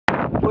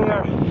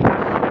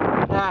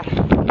at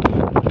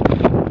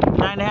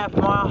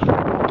 9.5 mile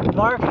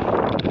mark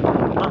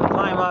on the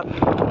climb up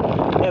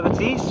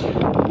Ebbetts East.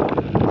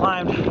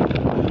 Climbed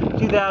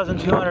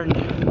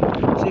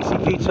 2,260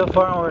 feet so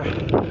far,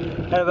 and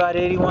we're at about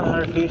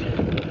 8,100 feet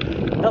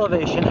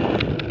elevation.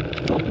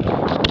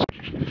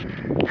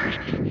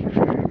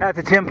 At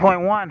the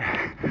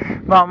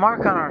 10.1 mile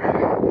mark on our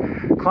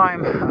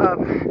climb up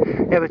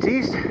Ebbetts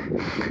East,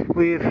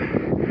 we've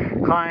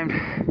climbed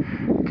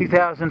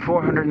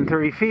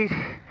 2,430 feet.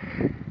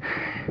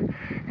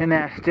 In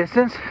that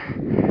distance,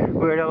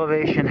 we're at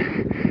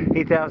elevation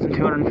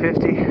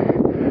 8,250.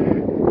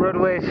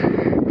 Roadway's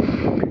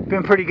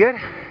been pretty good.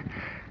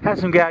 Had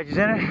some gouges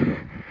in it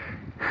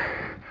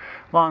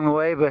along the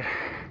way, but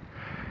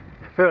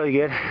fairly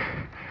good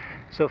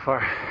so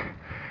far,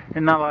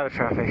 and not a lot of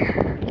traffic.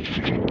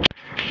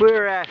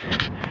 We're at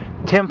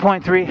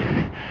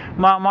 10.3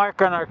 mile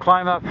mark on our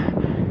climb up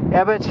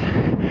Ebbetts,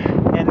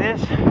 and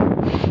this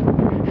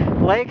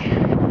lake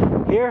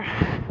here,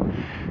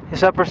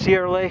 this Upper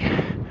Sierra Lake,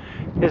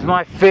 is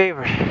my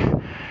favorite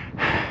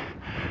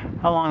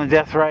along the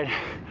Death Ride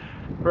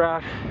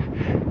route.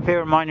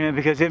 Favorite monument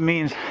because it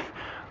means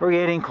we're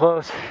getting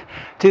close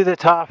to the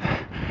top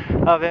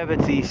of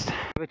Ebbetts East.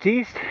 Ebbetts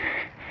East,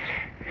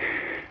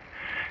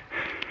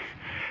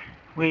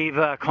 we've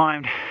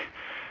climbed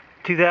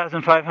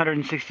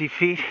 2,560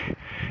 feet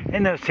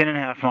in those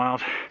 10.5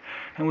 miles,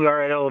 and we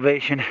are at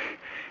elevation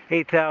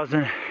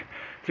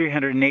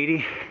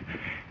 8,380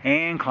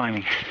 and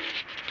climbing.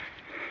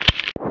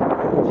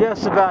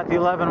 Just about the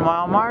 11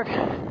 mile mark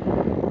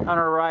on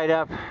our ride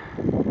up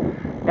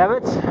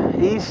Ebbetts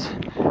East.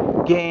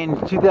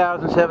 Gained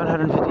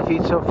 2,750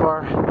 feet so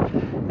far,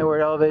 and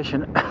we're at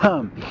elevation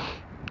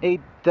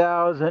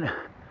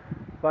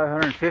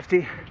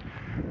 8,550.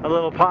 A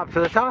little pop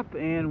to the top,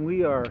 and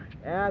we are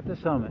at the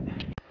summit.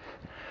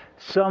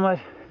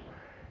 Summit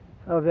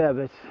of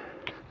Ebbetts.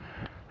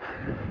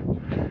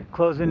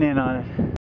 Closing in on it.